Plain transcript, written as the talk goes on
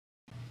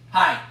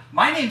Hi,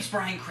 my name's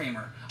Bryan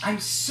Kramer. I'm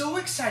so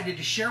excited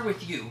to share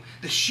with you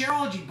the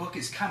Shareology book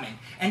is coming,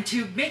 and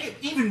to make it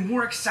even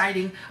more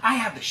exciting, I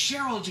have the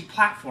Shareology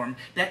platform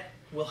that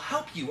will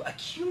help you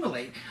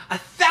accumulate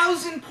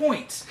 1,000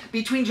 points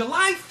between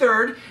July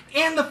 3rd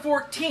and the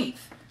 14th.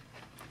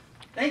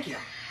 Thank you.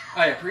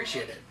 I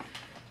appreciate it.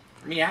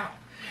 Meow.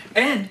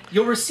 And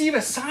you'll receive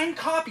a signed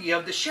copy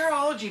of the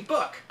Shareology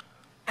book,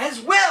 as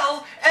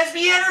well as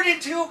be entered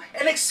into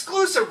an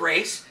exclusive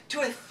race to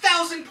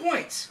 1,000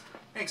 points.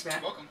 Thanks,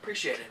 man. Welcome.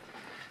 Appreciate it.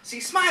 See,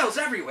 smiles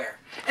everywhere.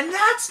 And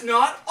that's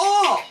not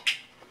all.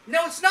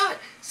 No, it's not.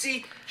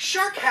 See,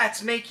 shark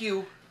hats make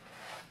you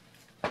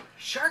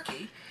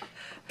sharky.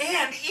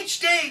 And each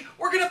day,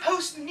 we're going to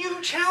post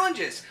new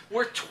challenges.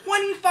 We're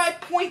 25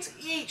 points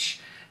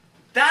each.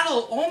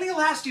 That'll only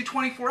last you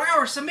 24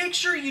 hours, so make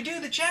sure you do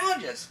the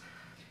challenges.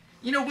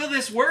 You know, will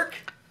this work?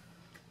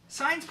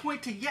 Signs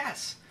point to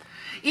yes.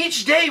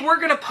 Each day we're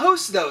going to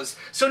post those.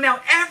 So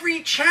now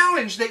every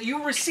challenge that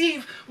you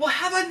receive will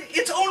have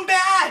its own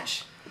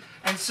badge.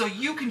 And so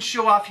you can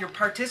show off your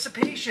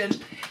participation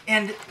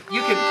and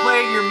you can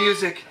play your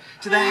music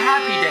to the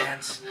happy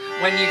dance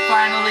when you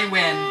finally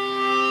win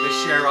the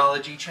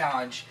Shareology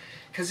challenge.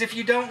 Because if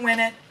you don't win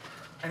it,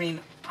 I mean,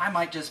 I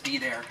might just be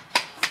there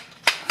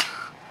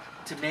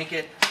to make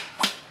it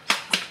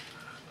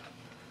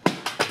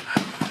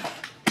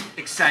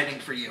exciting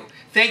for you.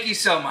 Thank you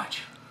so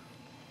much.